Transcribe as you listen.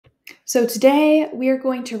So today we are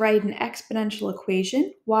going to write an exponential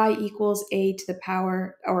equation, y equals a to the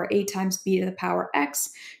power, or a times b to the power x,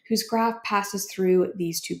 whose graph passes through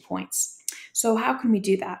these 2 points. So how can we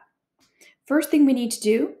do that? First thing we need to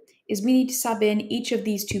do is we need to sub in each of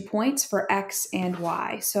these 2 points for x and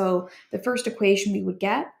y. So the first equation we would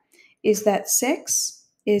get is that 6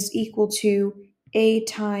 is equal to a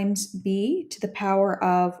times b to the power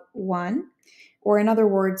of 1. Or in other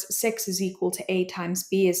words, 6 is equal to a times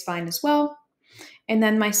b is fine as well. And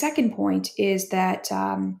then my second point is that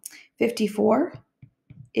 54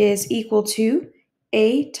 is equal to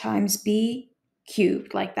a times b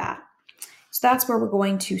cubed, like that. So that's where we're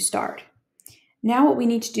going to start. Now what we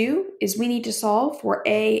need to do is we need to solve for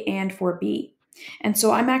a and for b. And so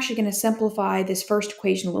I'm actually going to simplify this first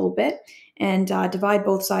equation a little bit and divide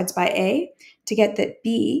both sides by a to get that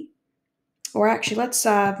b, or actually let's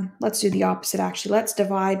do the opposite actually. Let's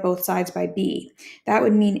divide both sides by b. That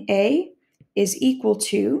would mean a is equal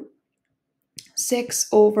to 6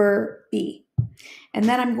 over b. And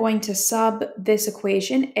then I'm going to sub this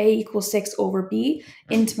equation, a equals 6 over b,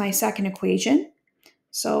 into my second equation.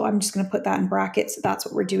 So I'm just going to put that in brackets. That's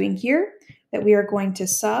what we're doing here, that we are going to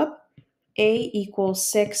sub a equals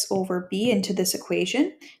 6 over b into this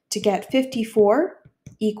equation to get 54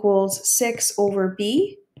 equals 6 over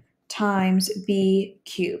b times b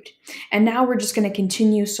cubed. And now we're just going to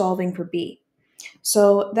continue solving for b.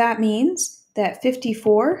 So that means that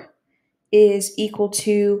 54 is equal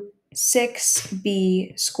to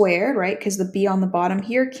 6b squared, right? Because the b on the bottom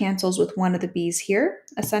here cancels with one of the b's here,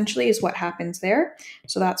 essentially, is what happens there.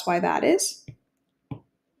 So that's why that is.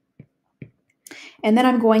 And then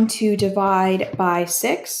I'm going to divide by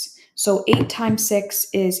 6. So 8 times 6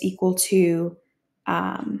 is equal to,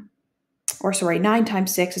 9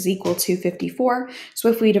 times 6 is equal to 54. So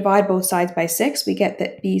if we divide both sides by 6, we get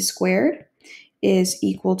that b squared is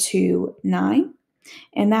equal to 9.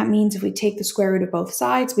 And that means if we take the square root of both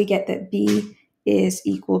sides, we get that b is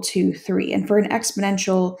equal to 3. And for an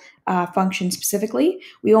exponential function specifically,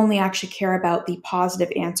 we only actually care about the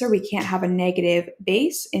positive answer. We can't have a negative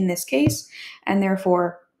base in this case, and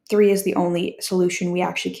therefore 3 is the only solution we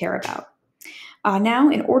actually care about. Now,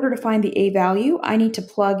 in order to find the a value, I need to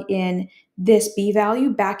plug in this b value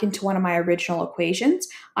back into one of my original equations.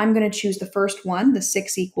 I'm going to choose the first one, the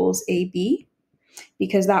 6 equals ab,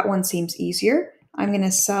 because that one seems easier. I'm going to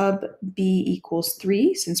sub b equals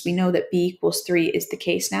 3, since we know that b equals 3 is the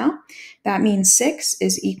case now. That means 6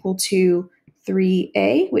 is equal to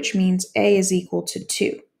 3a, which means a is equal to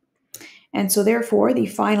 2. And so therefore, the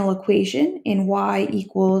final equation in y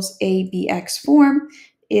equals abx form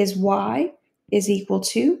is y is equal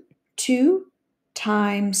to 2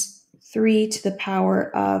 times 3 to the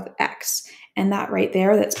power of x. And that right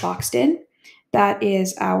there that's boxed in, that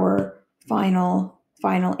is our final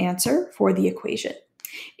answer for the equation.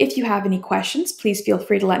 If you have any questions, please feel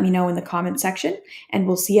free to let me know in the comment section, and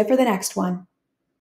we'll see you for the next one.